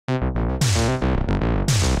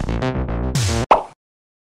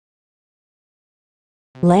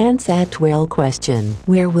Lance Atwell question: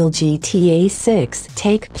 where will GTA 6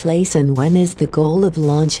 take place and when is the goal of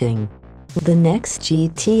launching? The next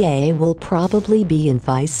GTA will probably be in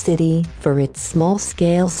Vice City. For its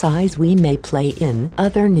small-scale size we may play in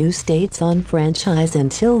other new states on franchise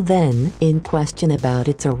until then. In question about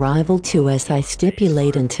its arrival to us I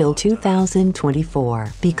stipulate until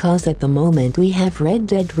 2024, because at the moment we have Red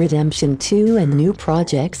Dead Redemption 2 and new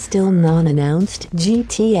projects still non-announced.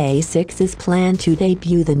 GTA 6 is planned to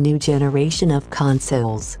debut the new generation of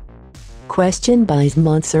consoles. Question by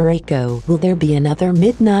Monserraco: will there be another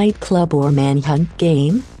Midnight Club or Manhunt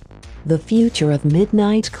game? The future of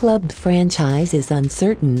Midnight Club franchise is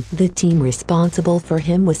uncertain. The team responsible for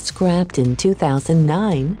him was scrapped in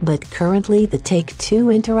 2009, but currently the Take-Two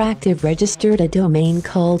Interactive registered a domain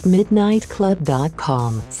called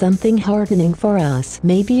midnightclub.com. Something heartening for us.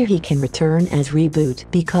 Maybe he can return as Reboot,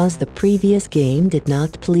 because the previous game did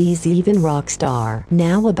not please even Rockstar.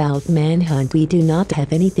 Now about Manhunt, we do not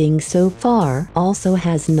have anything so far. Also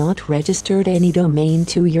has not registered any domain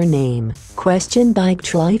to your name. Question by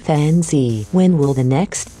Tryfan Z: when will the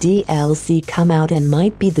next DLC come out and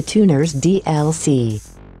might be the Tuners DLC?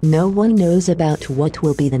 No one knows about what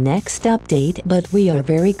will be the next update, but we are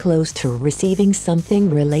very close to receiving something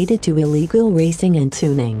related to illegal racing and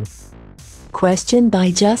tuning. Question by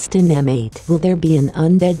Justin M8: will there be an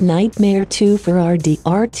Undead Nightmare 2 for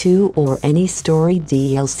RDR2 or any story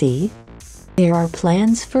DLC? There are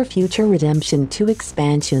plans for future Redemption 2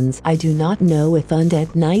 expansions. I do not know if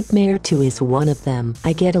Undead Nightmare 2 is one of them.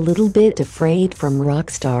 I get a little bit afraid from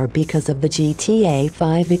Rockstar because of the GTA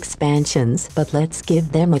 5 expansions, but let's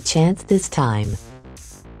give them a chance this time.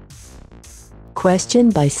 Question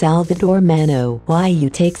by Salvador Mano: why you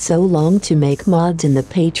take so long to make mods in the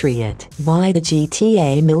Patriot? Why the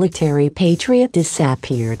GTA Military Patriot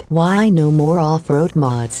disappeared? Why no more off-road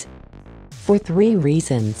mods? For 3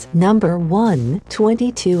 reasons. Number 1,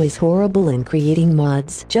 22 is horrible in creating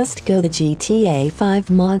mods. Just go to GTA 5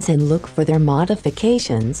 mods and look for their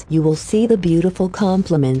modifications. You will see the beautiful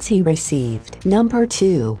compliments he received. Number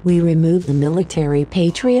 2, we removed the Military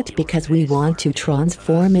Patriot because we want to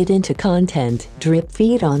transform it into content, drip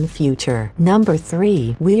feed on future. Number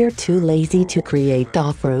 3, we're too lazy to create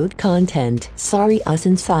off-road content. Sorry us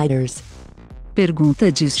insiders. Pergunta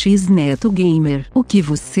de X Neto Gamer: o que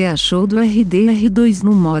você achou do RDR2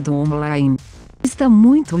 no modo online? Está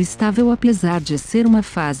muito estável apesar de ser uma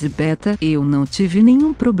fase beta. Eu não tive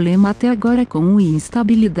nenhum problema até agora com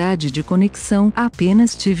instabilidade de conexão,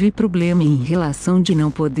 apenas tive problema em relação de não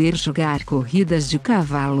poder jogar corridas de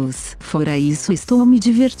cavalos. Fora isso estou me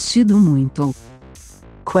divertindo muito.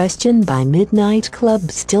 Question by Midnight Club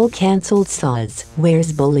still cancelled says: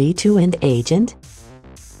 where's Bully 2 and Agent?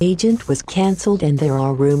 Agent was cancelled and there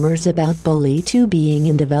are rumors about Bully 2 being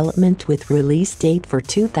in development with release date for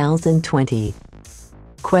 2020.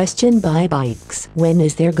 Question by Bikes: when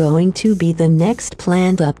is there going to be the next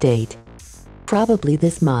planned update? Probably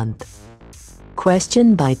this month.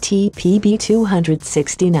 Question by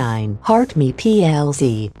TPB269: Heart Me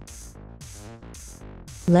PLZ.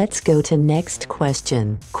 Let's go to next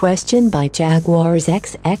question. Question by Jaguars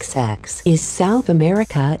XXX: is South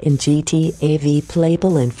America in GTA V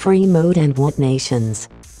playable in free mode and what nations?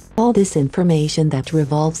 All this information that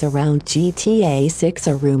revolves around GTA 6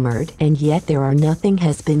 are rumored, and yet nothing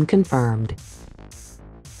has been confirmed.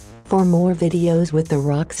 For more videos with the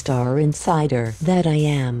Rockstar Insider that I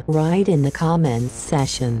am, write in the comments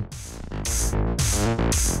section.